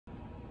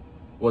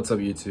What's up,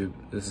 YouTube?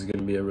 This is going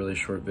to be a really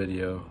short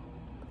video.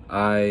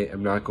 I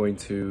am not going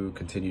to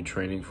continue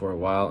training for a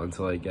while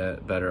until I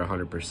get better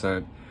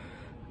 100%.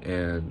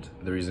 And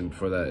the reason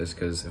for that is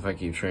because if I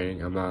keep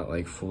training, I'm not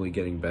like fully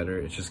getting better.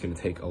 It's just going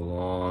to take a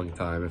long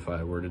time if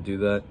I were to do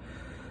that.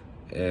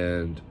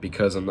 And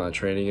because I'm not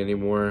training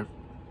anymore,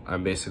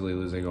 I'm basically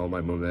losing all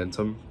my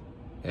momentum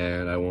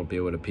and I won't be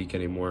able to peak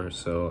anymore.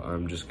 So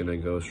I'm just going to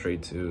go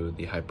straight to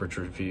the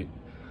hypertrophy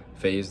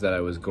phase that I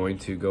was going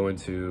to go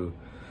into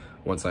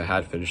once I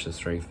had finished the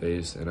strength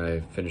phase and I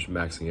finished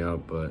maxing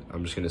out, but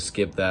I'm just gonna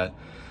skip that,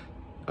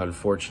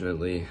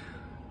 unfortunately,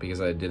 because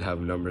I did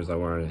have numbers I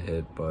wanted to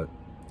hit. But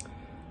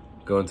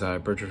go into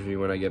hypertrophy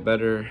when I get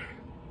better,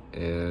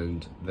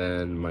 and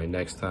then my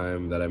next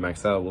time that I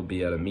max out will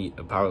be at a meet,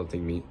 a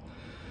powerlifting meet.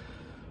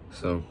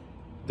 So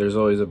there's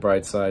always a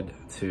bright side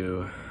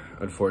to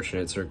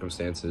unfortunate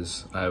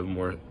circumstances. I have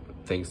more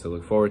things to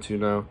look forward to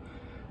now.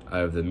 I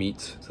have the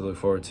meet to look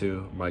forward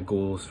to. My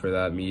goals for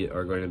that meet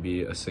are going to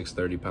be a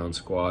 630-pound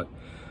squat,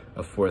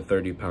 a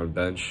 430-pound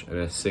bench, and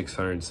a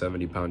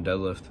 670-pound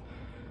deadlift.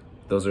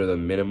 Those are the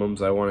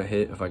minimums I want to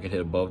hit. If I could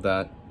hit above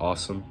that,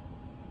 awesome.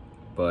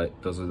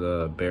 But those are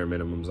the bare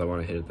minimums I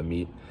want to hit at the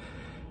meet.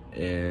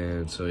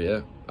 And so yeah,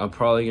 I'm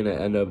probably going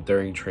to end up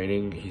during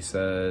training. He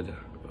said,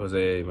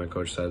 Jose, my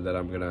coach, said that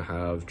I'm going to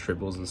have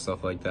triples and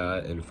stuff like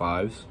that and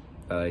fives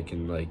that I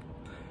can like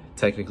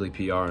technically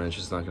PR, and it's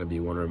just not going to be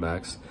one rep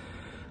max.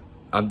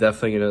 I'm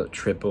definitely gonna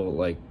triple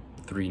like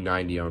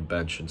 390 on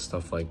bench and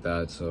stuff like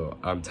that. So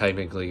I'm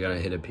technically gonna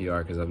hit a PR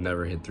because I've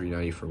never hit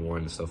 390 for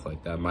one and stuff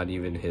like that. I might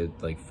even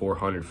hit like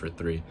 400 for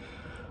three.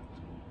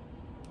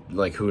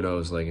 Like who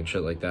knows, like and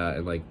shit like that.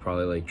 And like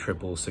probably like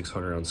triple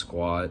 600 on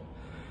squat,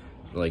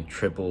 like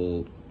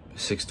triple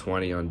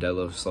 620 on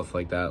deadlift, stuff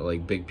like that.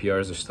 Like big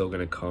PRs are still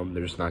gonna come.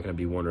 They're just not gonna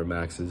be one rep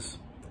maxes.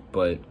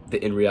 But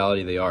in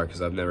reality they are,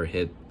 because I've never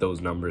hit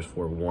those numbers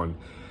for one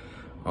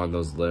on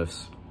those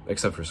lifts.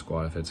 Except for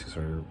squat, if it's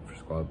 600 for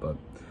squat, but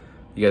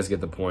you guys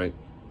get the point.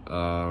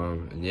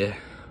 And yeah,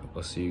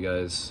 I'll see you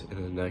guys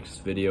in the next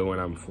video when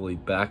I'm fully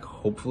back.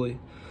 Hopefully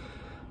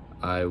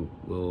I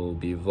will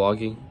be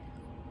vlogging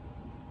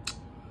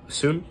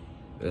soon.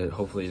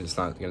 Hopefully it's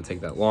not gonna take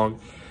that long,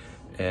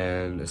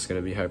 and it's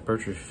gonna be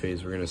hypertrophy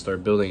phase. We're gonna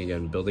start building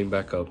again, building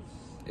back up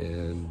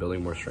and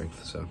building more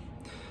strength. So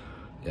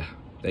yeah,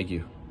 thank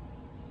you,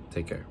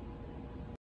 take care.